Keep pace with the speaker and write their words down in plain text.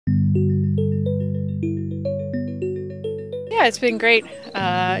Yeah, it's been great.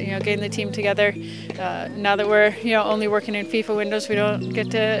 Getting the team together. Now that we're only working in FIFA windows, we don't get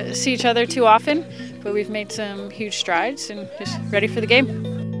to see each other too often. But we've made some huge strides and just ready for the game.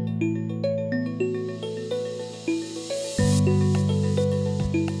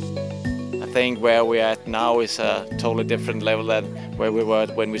 I think where we're at now is a totally different level than where we were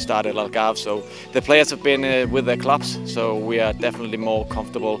when we started Algarve. So the players have been with their clubs, so we are definitely more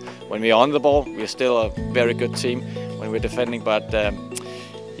comfortable when we're on the ball. We're still a very good team when we're defending, but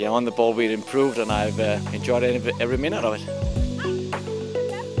on the ball we've improved, and I've enjoyed every minute of it.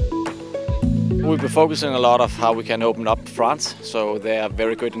 We'll be focusing a lot of how we can open up France, so they are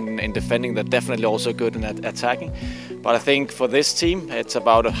very good in defending. They're definitely also good in attacking. But I think for this team, it's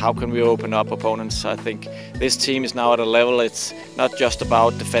about how can we open up opponents. I think this team is now at a level, it's not just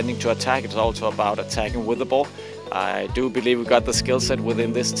about defending to attack, it's also about attacking with the ball. I do believe we got the skill set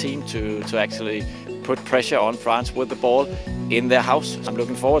within this team to actually put pressure on France with the ball in their house. I'm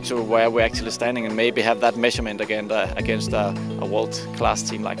looking forward to where we're actually standing and maybe have that measurement again against a world-class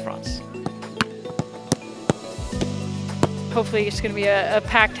team like France. Hopefully it's going to be a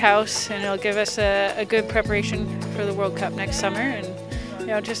packed house, and it'll give us a good preparation for the World Cup next summer, and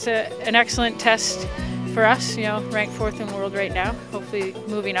just an excellent test for us, ranked 4th in the world right now, hopefully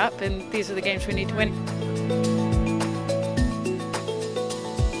moving up, and these are the games we need to win.